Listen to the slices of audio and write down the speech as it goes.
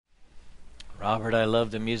Robert, I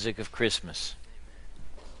love the music of Christmas.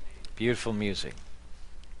 Beautiful music.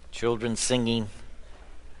 Children singing,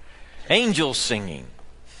 angels singing,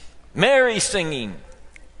 Mary singing,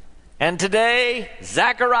 and today,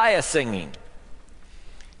 Zechariah singing.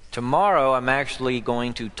 Tomorrow, I'm actually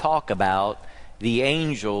going to talk about the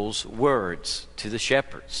angels' words to the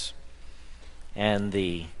shepherds and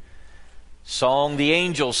the song the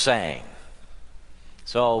angels sang.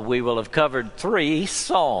 So we will have covered 3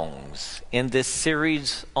 songs in this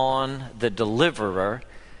series on the Deliverer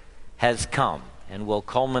Has Come. And we'll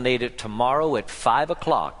culminate it tomorrow at 5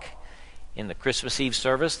 o'clock in the Christmas Eve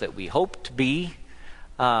service that we hope to be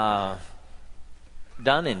done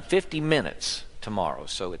in 50 minutes tomorrow.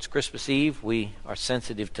 So it's Christmas Eve. We are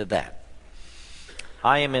sensitive to that.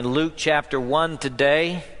 I am in Luke chapter 1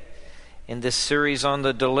 today in this series on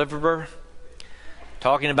the Deliverer,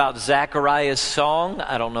 talking about Zechariah's song.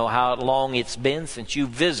 I don't know how long it's been since you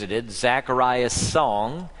visited Zechariah's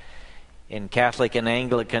song in Catholic and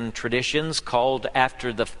Anglican traditions, called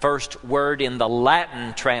after the first word in the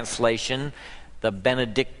Latin translation, the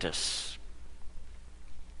Benedictus.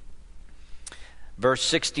 Verse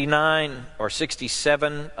 69 or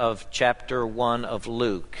 67 of chapter 1 of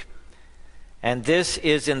Luke. And this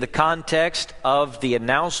is in the context of the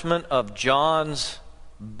announcement of John's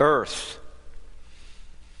birth.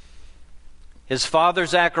 His father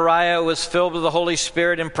Zechariah was filled with the Holy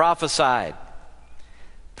Spirit and prophesied,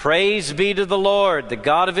 "Praise be to the Lord, the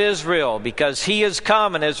God of Israel, because he has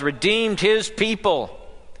come and has redeemed his people.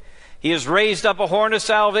 He has raised up a horn of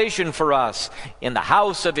salvation for us in the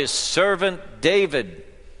house of his servant David.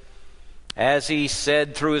 As he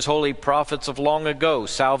said through his holy prophets of long ago,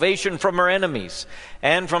 salvation from our enemies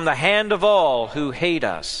and from the hand of all who hate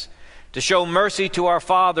us, to show mercy to our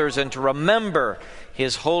fathers and to remember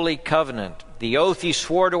his holy covenant, the oath he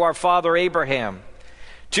swore to our father Abraham,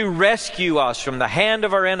 to rescue us from the hand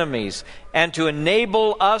of our enemies and to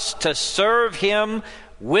enable us to serve him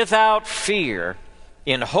without fear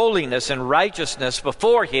in holiness and righteousness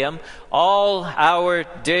before him all our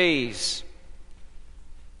days.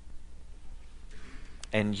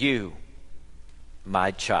 And you,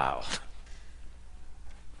 my child."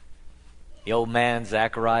 The old man,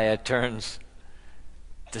 Zechariah, turns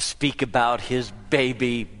to speak about his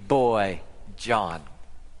baby boy, John.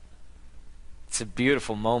 It's a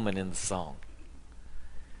beautiful moment in the song.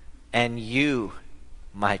 "And you,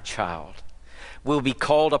 my child, will be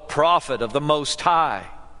called a prophet of the Most High,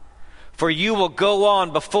 for you will go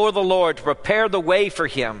on before the Lord to prepare the way for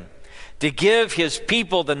him, to give his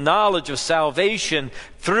people the knowledge of salvation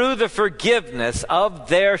through the forgiveness of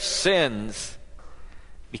their sins,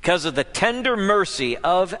 because of the tender mercy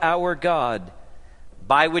of our God,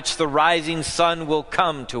 by which the rising sun will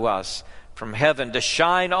come to us from heaven to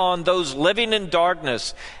shine on those living in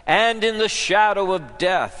darkness and in the shadow of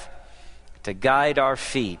death, to guide our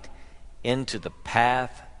feet into the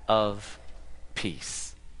path of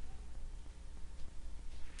peace."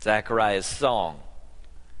 Zechariah's song,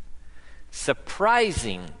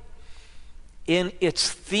 surprising in its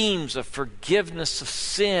themes of forgiveness of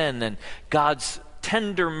sin and God's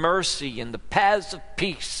tender mercy and the paths of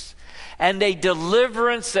peace, and a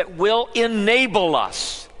deliverance that will enable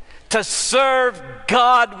us to serve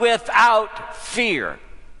God without fear.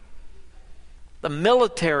 The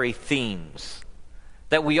military themes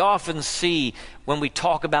that we often see when we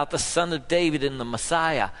talk about the Son of David and the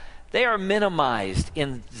Messiah, they are minimized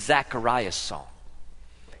in Zechariah's song.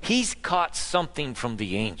 He's caught something from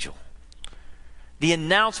the angel. The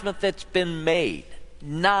announcement that's been made,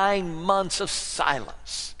 9 months of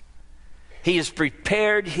silence. He has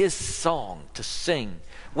prepared his song to sing,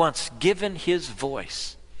 once given his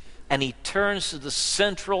voice. And he turns to the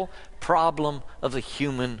central problem of the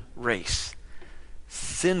human race.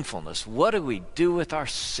 Sinfulness. What do we do with our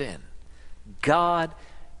sin? God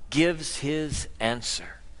gives his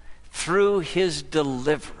answer through his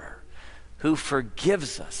deliverer, who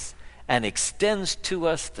forgives us and extends to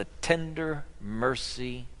us the tender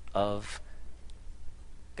mercy of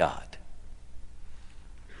God.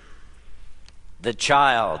 The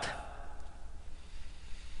child,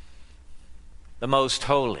 the most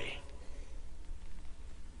holy,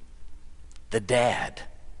 the dad.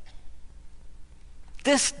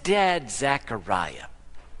 This dad, Zechariah,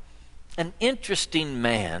 an interesting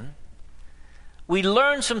man. We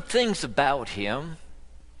learn some things about him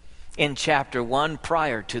in chapter 1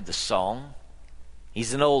 prior to the song.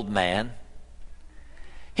 He's an old man.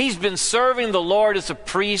 He's been serving the Lord as a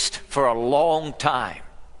priest for a long time.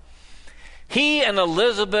 He and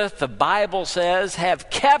Elizabeth, the Bible says, have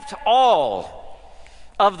kept all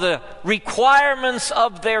of the requirements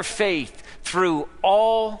of their faith through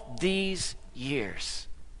all these years.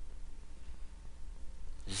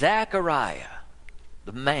 Zechariah,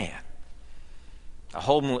 the man, a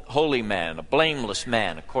holy man, a blameless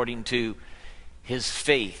man according to his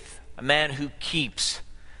faith, a man who keeps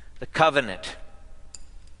the covenant.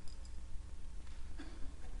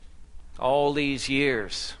 All these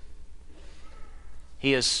years,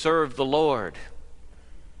 he has served the Lord.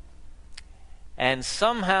 And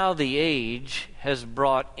somehow the age has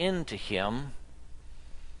brought into him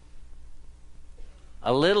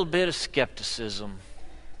a little bit of skepticism.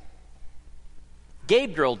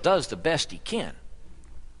 Gabriel does the best he can.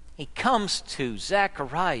 He comes to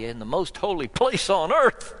Zechariah in the most holy place on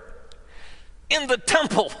earth, in the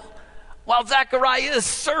temple, while Zechariah is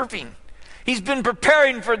serving. He's been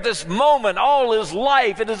preparing for this moment all his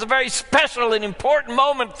life. It is a very special and important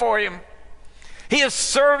moment for him. He is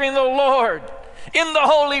serving the Lord in the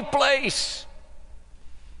holy place.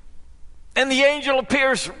 And the angel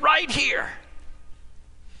appears right here.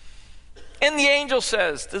 And the angel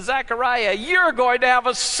says to Zechariah, you're going to have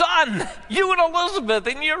a son, you and Elizabeth,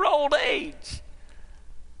 in your old age.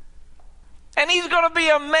 And he's going to be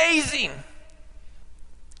amazing.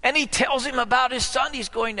 And he tells him about his son he's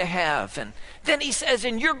going to have. And then he says,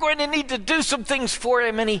 and you're going to need to do some things for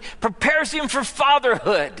him. And he prepares him for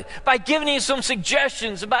fatherhood by giving him some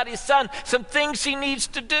suggestions about his son, some things he needs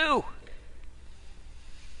to do.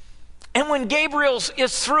 And when Gabriel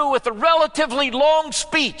is through with a relatively long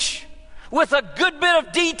speech, with a good bit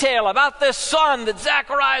of detail about this son that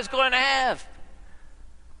Zechariah is going to have,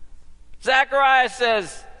 Zechariah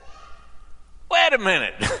says, wait a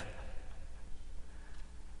minute.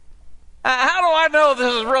 How do I know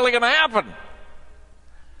this is really going to happen?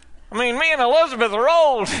 I mean, me and Elizabeth are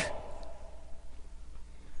old.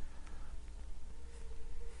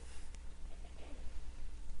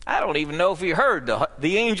 I don't even know if he heard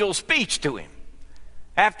the angel's speech to him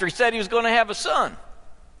after he said he was going to have a son.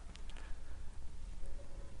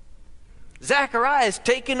 Zechariah is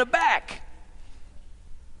taken aback.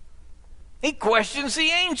 He questions the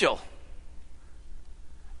angel.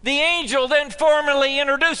 The angel then formally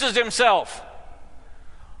introduces himself.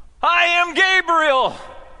 I am Gabriel.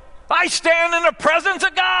 I stand in the presence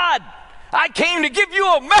of God. I came to give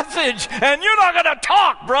you a message, and you're not going to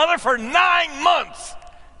talk, brother, for 9 months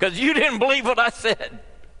because you didn't believe what I said.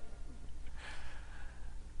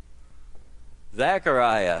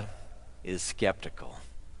 Zechariah is skeptical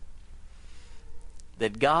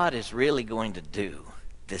that God is really going to do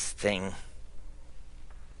this thing.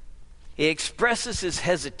 He expresses his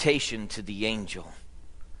hesitation to the angel,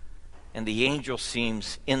 and the angel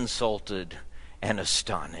seems insulted and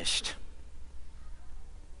astonished.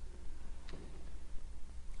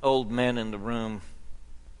 Old men in the room,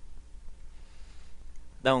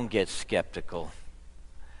 don't get skeptical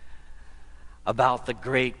about the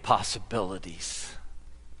great possibilities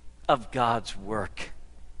of God's work,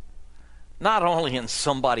 not only in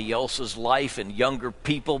somebody else's life and younger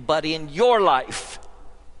people, but in your life.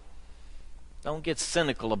 Don't get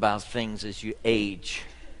cynical about things as you age.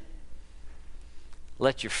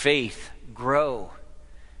 Let your faith grow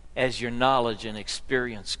as your knowledge and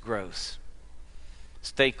experience grows.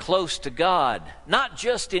 Stay close to God, not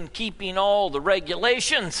just in keeping all the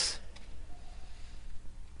regulations,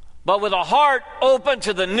 but with a heart open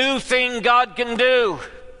to the new thing God can do,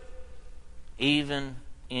 even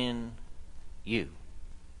in you.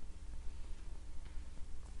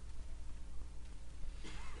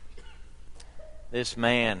 This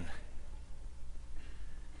man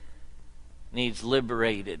needs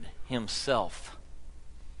liberated himself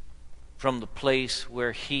from the place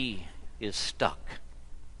where he is stuck.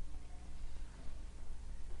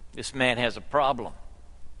 This man has a problem.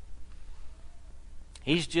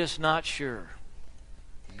 He's just not sure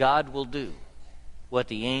God will do what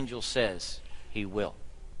the angel says he will.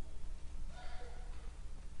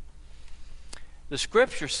 The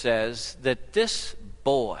scripture says that this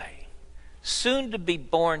boy, soon to be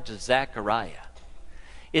born to Zechariah,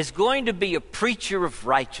 is going to be a preacher of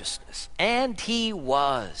righteousness. And he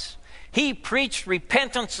was. He preached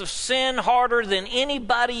repentance of sin harder than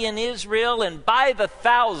anybody in Israel, and by the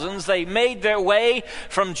thousands they made their way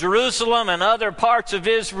from Jerusalem and other parts of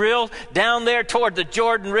Israel down there toward the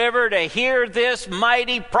Jordan River to hear this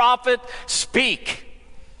mighty prophet speak.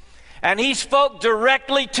 And he spoke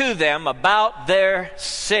directly to them about their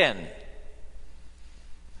sin.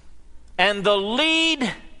 And the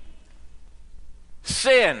lead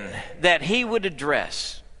sin that he would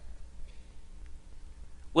address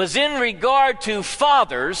was in regard to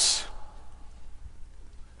fathers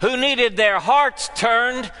who needed their hearts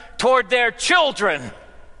turned toward their children.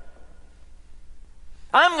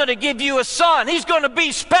 I'm going to give you a son. He's going to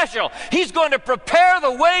be special. He's going to prepare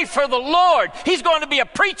the way for the Lord. He's going to be a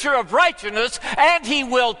preacher of righteousness, and he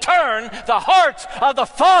will turn the hearts of the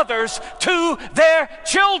fathers to their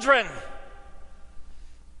children.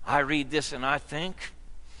 I read this and I think,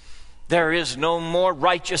 there is no more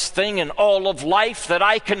righteous thing in all of life that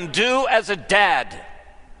I can do as a dad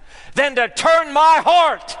than to turn my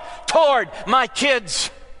heart toward my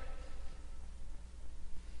kids.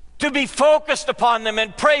 To be focused upon them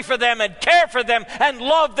and pray for them and care for them and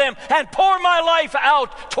love them and pour my life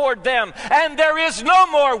out toward them. And there is no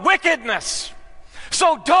more wickedness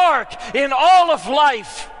so dark in all of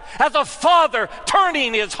life as a father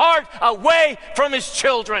turning his heart away from his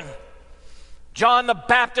children. John the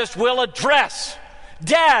Baptist will address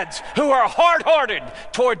dads who are hard-hearted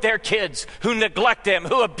toward their kids, who neglect them,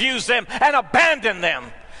 who abuse them and abandon them.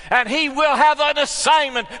 And he will have an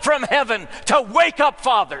assignment from heaven to wake up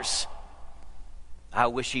fathers. I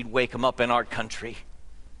wish he'd wake them up in our country.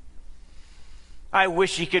 I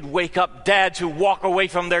wish he could wake up dads who walk away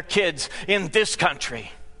from their kids in this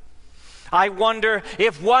country. I wonder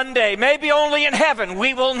if one day, maybe only in heaven,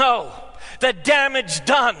 we will know the damage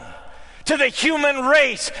done to the human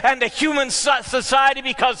race and the human society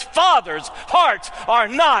because fathers' hearts are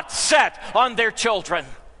not set on their children.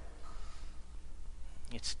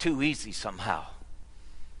 It's too easy somehow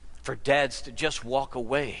for dads to just walk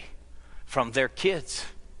away from their kids.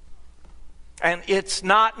 And it's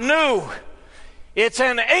not new. It's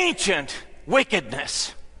an ancient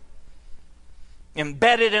wickedness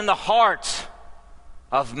embedded in the hearts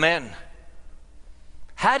of men.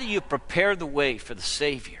 How do you prepare the way for the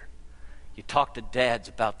Savior? You talk to dads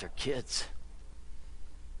about their kids.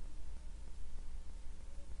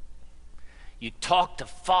 You talk to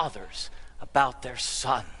fathers about their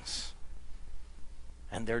sons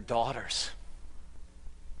and their daughters.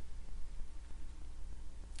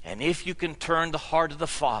 And if you can turn the heart of the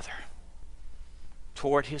father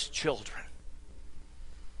toward his children,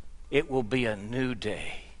 it will be a new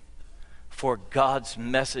day for God's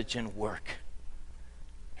message and work.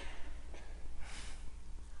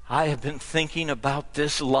 I have been thinking about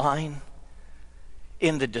this line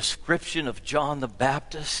in the description of John the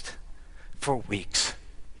Baptist for weeks.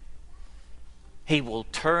 He will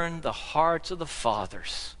turn the hearts of the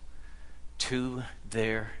fathers to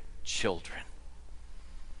their children.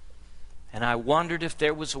 And I wondered if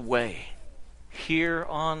there was a way here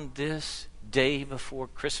on this day before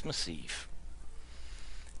Christmas Eve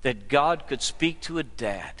that God could speak to a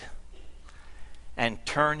dad and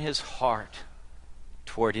turn his heart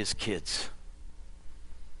toward his kids.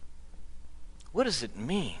 What does it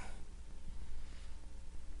mean?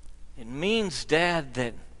 It means, Dad,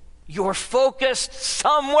 that you're focused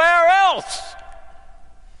somewhere else.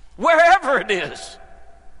 Wherever it is.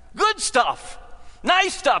 Good stuff.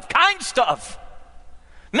 Nice stuff. Kind stuff.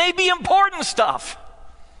 Maybe important stuff.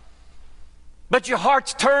 But your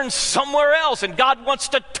heart's turned somewhere else, and God wants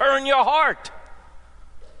to turn your heart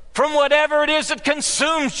from whatever it is that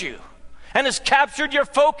consumes you and has captured your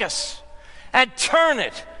focus and turn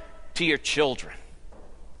it to your children.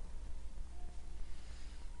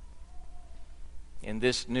 In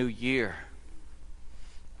this new year,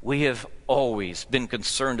 we have always been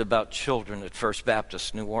concerned about children at First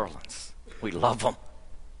Baptist New Orleans. We love them.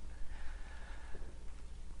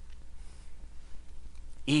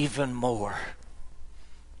 Even more,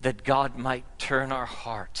 that God might turn our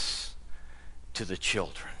hearts to the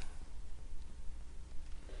children.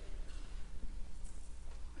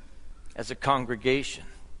 As a congregation,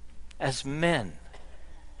 as men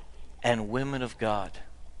and women of God,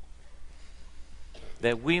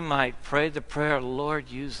 that we might pray the prayer, Lord,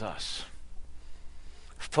 use us.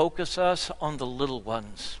 Focus us on the little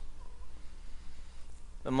ones,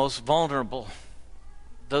 the most vulnerable,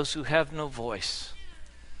 those who have no voice,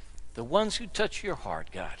 the ones who touch your heart,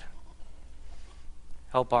 God.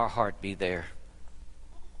 Help our heart be there.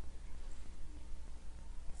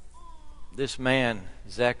 This man,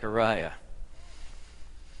 Zechariah,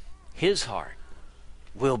 his heart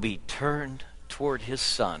will be turned toward his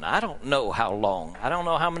son. I don't know how long. I don't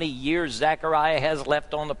know how many years Zechariah has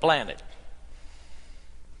left on the planet.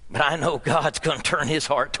 But I know God's going to turn his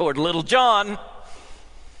heart toward little John.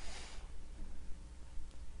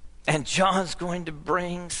 And John's going to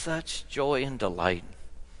bring such joy and delight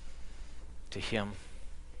to him,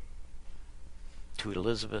 to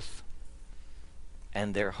Elizabeth,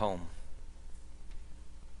 and their home.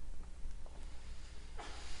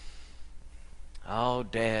 Oh,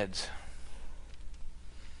 dads,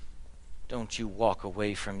 don't you walk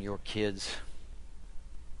away from your kids.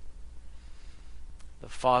 The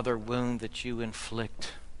father wound that you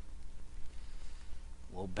inflict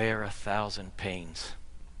will bear 1,000 pains.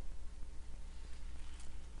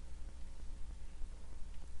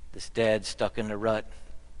 This dad's stuck in the rut.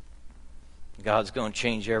 God's going to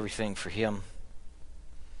change everything for him.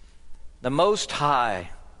 The Most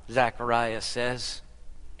High, Zechariah says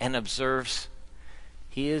and observes,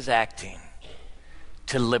 He is acting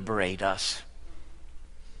to liberate us.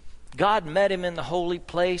 God met him in the holy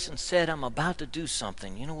place and said, I'm about to do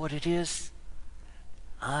something. You know what it is?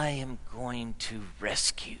 I am going to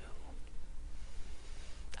rescue.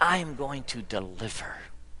 I am going to deliver.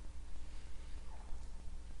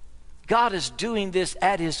 God is doing this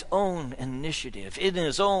at His own initiative, in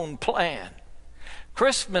His own plan.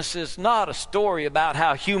 Christmas is not a story about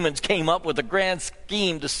how humans came up with a grand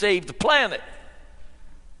scheme to save the planet.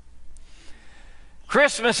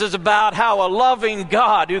 Christmas is about how a loving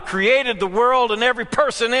God who created the world and every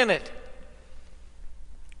person in it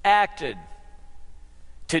acted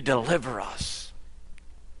to deliver us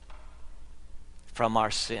from our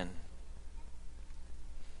sin.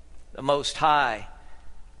 The Most High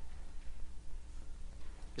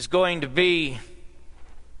is going to be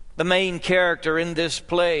the main character in this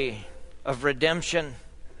play of redemption.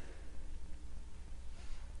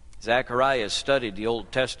 Zechariah has studied the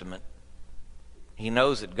Old Testament. He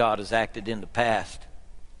knows that God has acted in the past.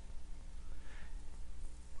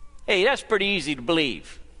 Hey, that's pretty easy to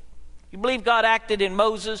believe. You believe God acted in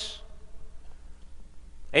Moses,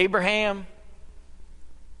 Abraham?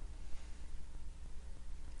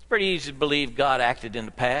 It's pretty easy to believe God acted in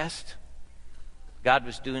the past. God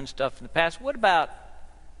was doing stuff in the past. What about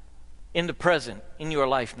in the present, in your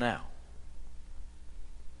life now?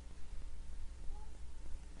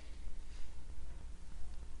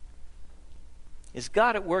 Is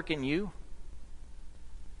God at work in you?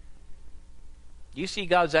 Do you see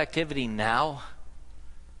God's activity now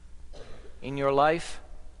in your life?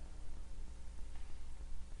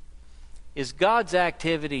 Is God's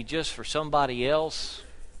activity just for somebody else,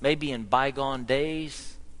 maybe in bygone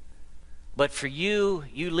days? But for you,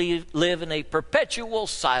 you live in a perpetual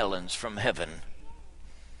silence from heaven.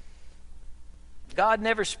 God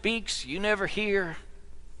never speaks, you never hear.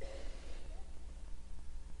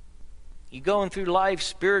 You're going through life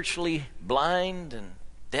spiritually blind and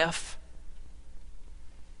deaf.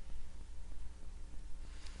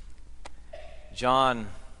 John,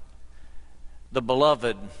 the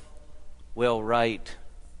beloved, will write,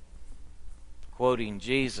 quoting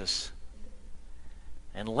Jesus,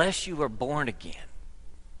 unless you are born again,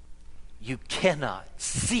 you cannot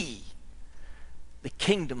see the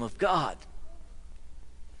kingdom of God.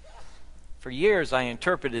 For years I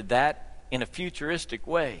interpreted that in a futuristic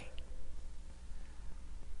way.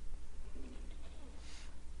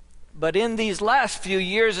 But in these last few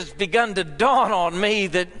years, it's begun to dawn on me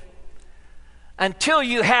that until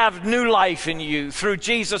you have new life in you through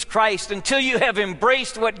Jesus Christ, until you have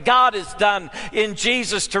embraced what God has done in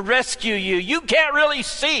Jesus to rescue you, you can't really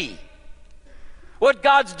see what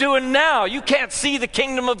God's doing now. You can't see the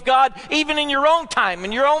kingdom of God even in your own time,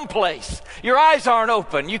 in your own place. Your eyes aren't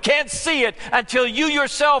open. You can't see it until you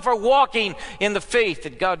yourself are walking in the faith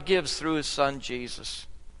that God gives through His Son, Jesus.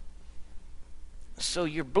 So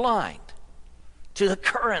you're blind to the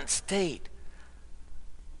current state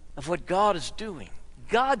of what God is doing.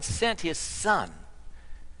 God sent His Son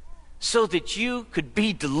so that you could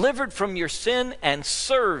be delivered from your sin and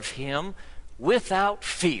serve Him without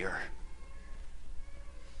fear.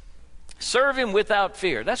 Serve Him without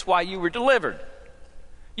fear. That's why you were delivered.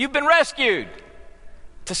 You've been rescued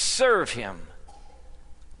to serve Him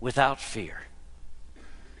without fear.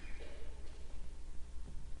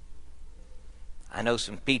 I know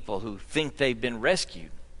some people who think they've been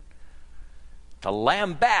rescued to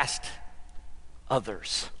lambast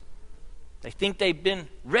others. They think they've been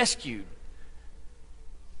rescued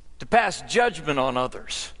to pass judgment on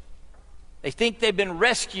others. They think they've been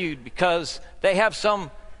rescued because they have some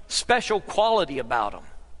special quality about them.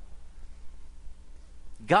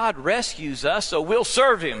 God rescues us so we'll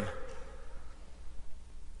serve Him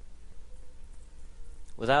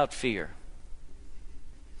without fear.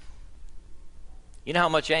 You know how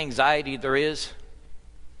much anxiety there is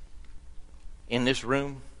in this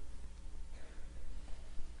room?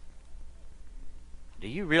 Do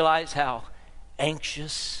you realize how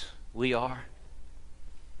anxious we are?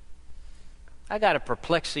 I got a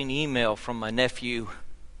perplexing email from my nephew.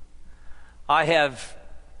 I have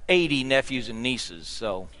 80 nephews and nieces,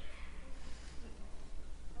 so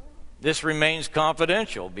this remains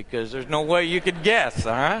confidential because there's no way you could guess,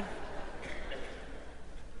 all right?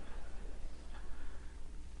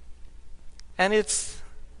 And it's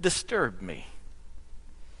disturbed me.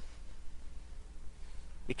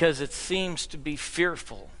 because it seems to be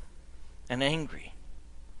fearful and angry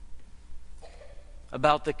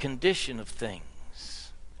about the condition of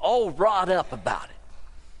things, all wrought up about it.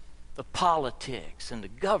 The politics and the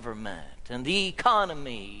government and the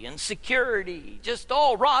economy and security, just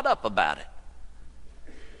all wrought up about it.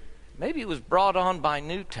 Maybe it was brought on by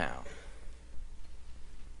Newtown.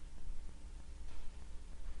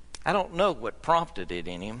 I don't know what prompted it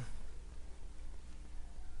in him.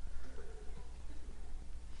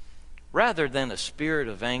 Rather than a spirit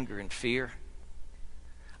of anger and fear,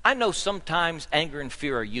 I know sometimes anger and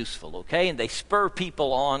fear are useful, okay? And they spur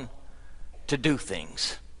people on to do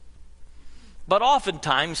things. But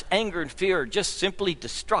oftentimes, anger and fear are just simply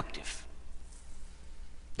destructive.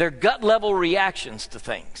 They're gut-level reactions to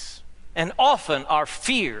things. And often our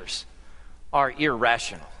fears are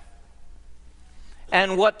irrational.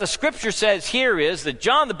 And what the scripture says here is that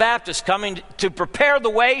John the Baptist coming to prepare the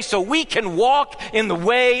way so we can walk in the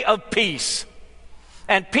way of peace.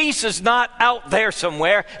 And peace is not out there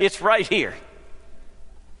somewhere, it's right here.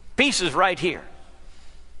 Peace is right here.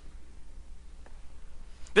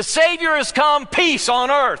 The Savior has come, peace on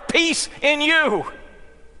earth, peace in you.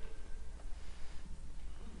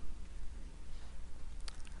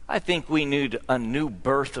 I think we need a new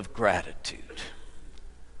birth of gratitude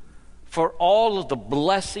for all of the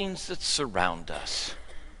blessings that surround us.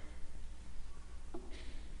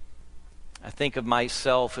 I think of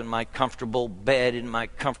myself in my comfortable bed, in my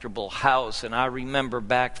comfortable house, and I remember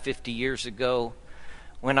back 50 years ago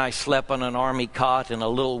when I slept on an army cot in a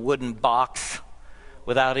little wooden box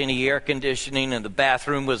without any air conditioning, and the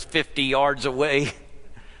bathroom was 50 yards away.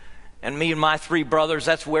 And me and my 3 brothers,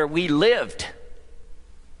 that's where we lived.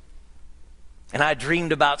 And I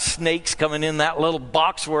dreamed about snakes coming in that little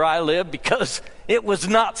box where I lived because it was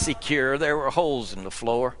not secure. There were holes in the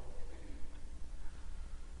floor.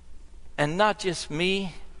 And not just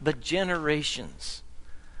me, but generations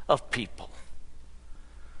of people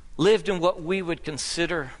lived in what we would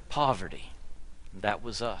consider poverty. That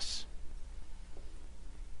was us.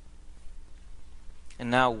 And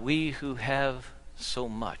now we who have so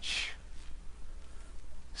much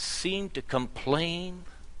seem to complain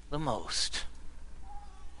the most.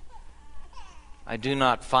 I do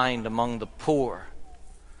not find among the poor,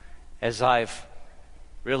 as I've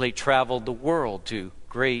really traveled the world to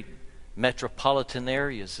great metropolitan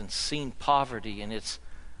areas and seen poverty in its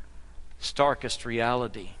starkest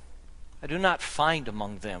reality, I do not find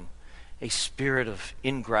among them a spirit of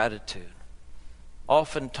ingratitude.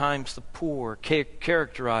 Oftentimes the poor are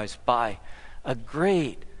characterized by a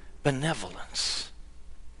great benevolence.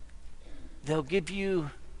 They'll give you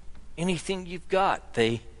anything you've got.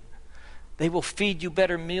 They will feed you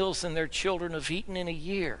better meals than their children have eaten in a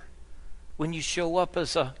year when you show up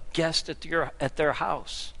as a guest at their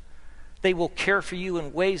house. They will care for you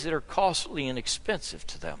in ways that are costly and expensive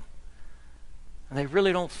to them. And they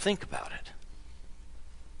really don't think about it.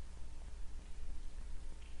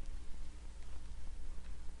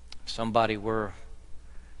 If somebody were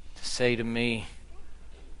to say to me,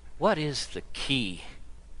 what is the key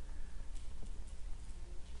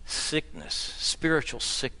sickness, spiritual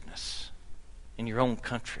sickness in your own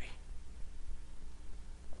country?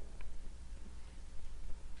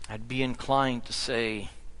 I'd be inclined to say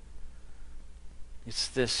it's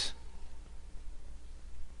this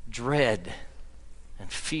dread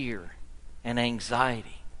and fear and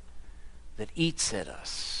anxiety that eats at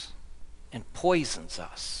us and poisons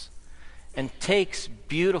us and takes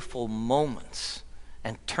beautiful moments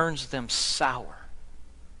and turns them sour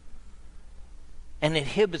and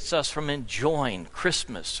inhibits us from enjoying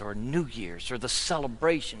Christmas or New Year's or the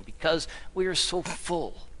celebration because we are so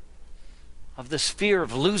full of this fear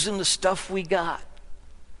of losing the stuff we got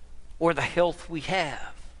or the health we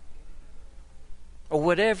have or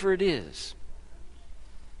whatever it is.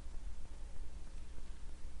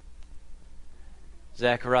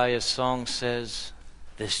 Zechariah's song says,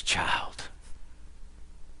 this child,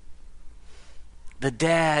 the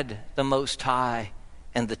dad, the Most High,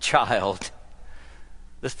 and the child,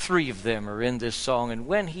 the 3 of them are in this song. And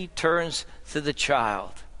when he turns to the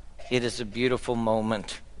child, it is a beautiful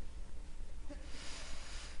moment.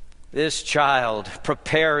 This child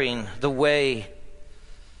preparing the way.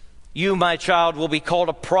 You, my child, will be called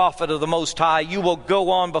a prophet of the Most High. You will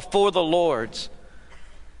go on before the Lord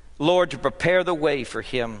to prepare the way for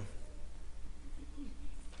him.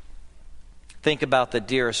 Think about the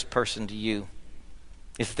dearest person to you.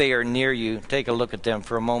 If they are near you, take a look at them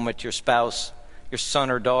for a moment. Your spouse, your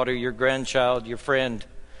son or daughter, your grandchild, your friend,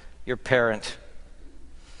 your parent.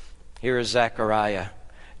 Here is Zechariah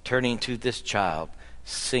turning to this child,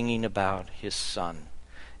 singing about his son.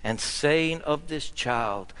 and saying of this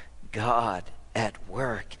child, God at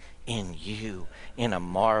work in you in a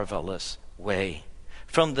marvelous way.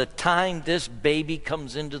 From the time this baby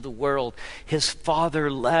comes into the world, his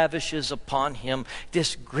father lavishes upon him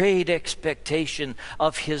this great expectation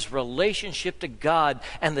of his relationship to God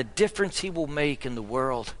and the difference he will make in the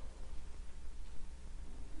world.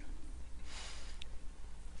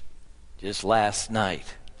 Just last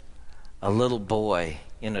night, a little boy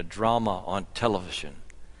in a drama on television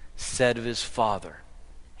said of his father,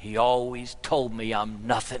 "He always told me I'm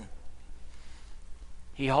nothing.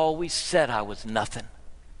 He always said I was nothing."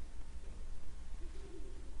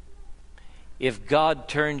 If God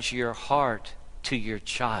turns your heart to your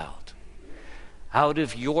child, out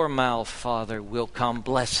of your mouth, Father, will come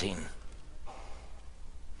blessing.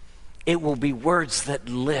 It will be words that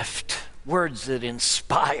lift, words that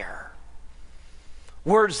inspire,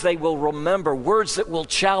 words they will remember, words that will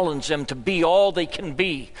challenge them to be all they can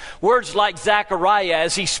be. Words like Zechariah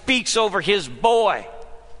as he speaks over his boy.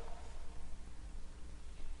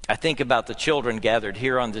 I think about the children gathered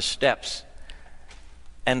here on the steps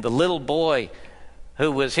and the little boy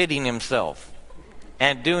who was hitting himself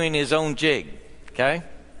and doing his own jig, okay?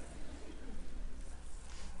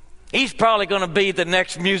 He's probably going to be the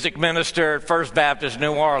next music minister at First Baptist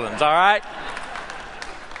New Orleans, all right?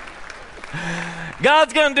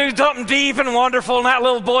 God's going to do something deep and wonderful in that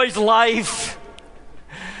little boy's life.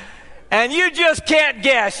 And you just can't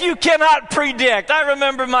guess. You cannot predict. I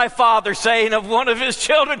remember my father saying of one of his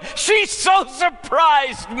children, "She so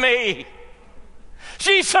surprised me.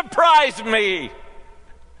 She surprised me."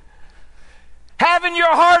 Have in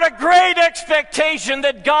your heart a great expectation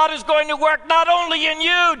that God is going to work not only in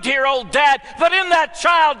you, dear old dad, but in that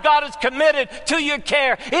child God has committed to your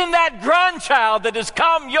care, in that grandchild that has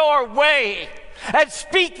come your way. And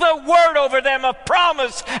speak the word over them of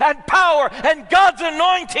promise and power and God's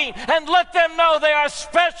anointing, and let them know they are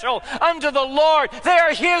special unto the Lord. They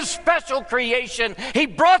are His special creation. He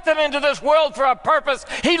brought them into this world for a purpose.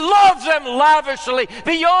 He loves them lavishly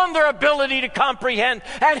beyond their ability to comprehend,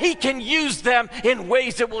 and He can use them in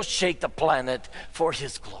ways that will shake the planet for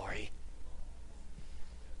His glory.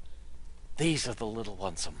 These are the little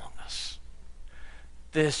ones among us.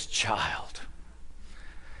 This child,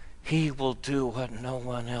 He will do what no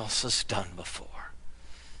one else has done before.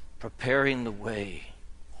 Preparing the way.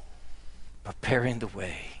 Preparing the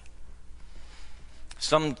way.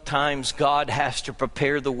 Sometimes God has to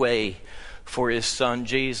prepare the way for His Son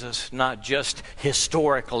Jesus, not just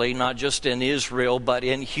historically, not just in Israel, but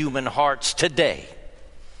in human hearts today.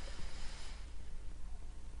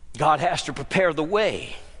 God has to prepare the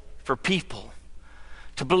way for people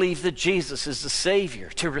to believe that Jesus is the Savior,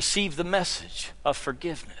 to receive the message of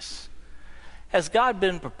forgiveness. Has God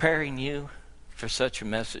been preparing you for such a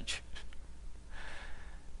message?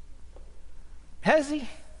 Has He?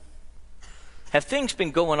 Have things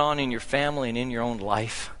been going on in your family and in your own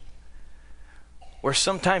life where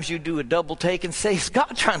sometimes you do a double take and say, "Is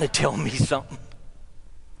God trying to tell me something?"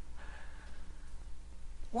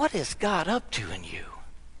 What is God up to in you?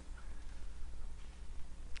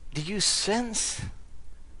 Do you sense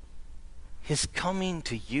His coming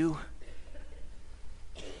to you?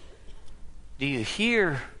 Do you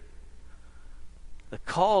hear the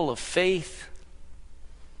call of faith?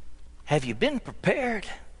 Have you been prepared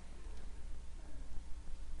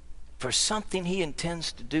for something He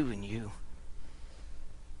intends to do in you?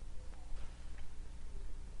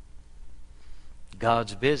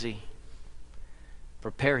 God's busy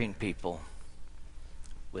preparing people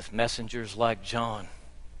with messengers like John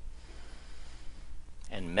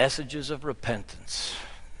and messages of repentance,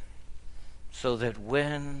 so that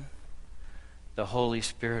when the Holy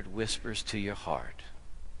Spirit whispers to your heart,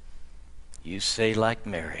 you say like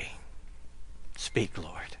Mary, "Speak,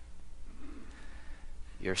 Lord.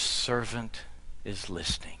 Your servant is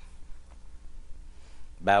listening."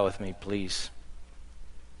 Bow with me, please.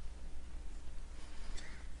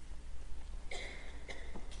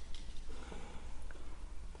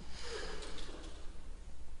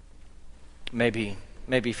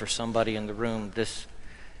 Maybe for somebody in the room,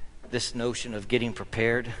 this notion of getting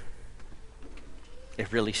prepared,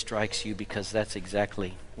 it really strikes you because that's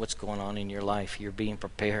exactly what's going on in your life. You're being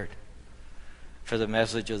prepared for the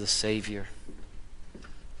message of the Savior.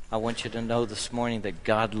 I want you to know this morning that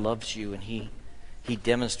God loves you, and He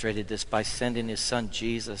demonstrated this by sending His Son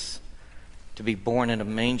Jesus to be born in a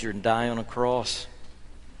manger and die on a cross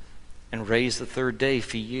and raise the third day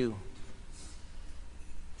for you.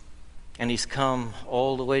 And He's come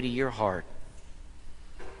all the way to your heart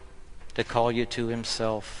to call you to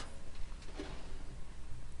Himself.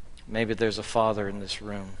 Maybe there's a father in this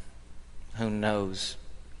room who knows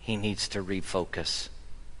he needs to refocus.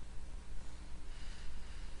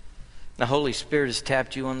 The Holy Spirit has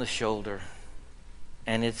tapped you on the shoulder,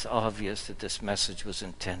 and it's obvious that this message was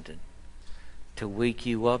intended to wake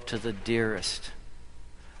you up to the dearest,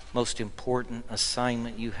 most important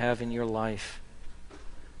assignment you have in your life,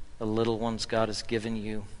 the little ones God has given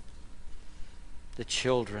you, the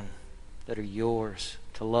children that are yours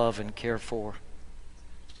to love and care for.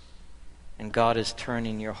 And God is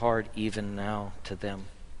turning your heart even now to them.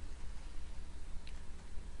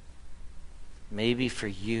 Maybe for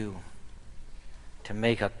you to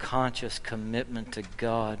make a conscious commitment to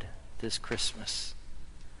God this Christmas,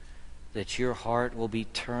 that your heart will be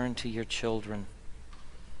turned to your children.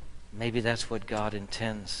 Maybe that's what God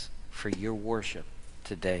intends for your worship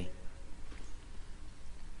today.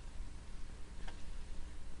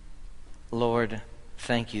 Lord,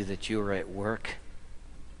 thank you that you are at work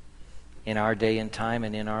in our day and time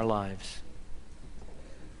and in our lives.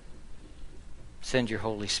 Send your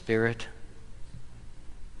Holy Spirit.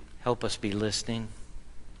 Help us be listening.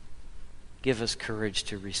 Give us courage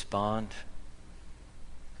to respond.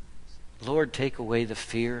 Lord, take away the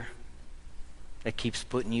fear that keeps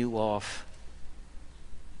putting you off,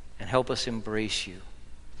 and help us embrace you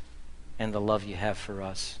and the love you have for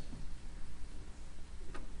us.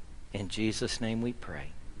 In Jesus' name we pray.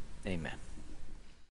 Amen.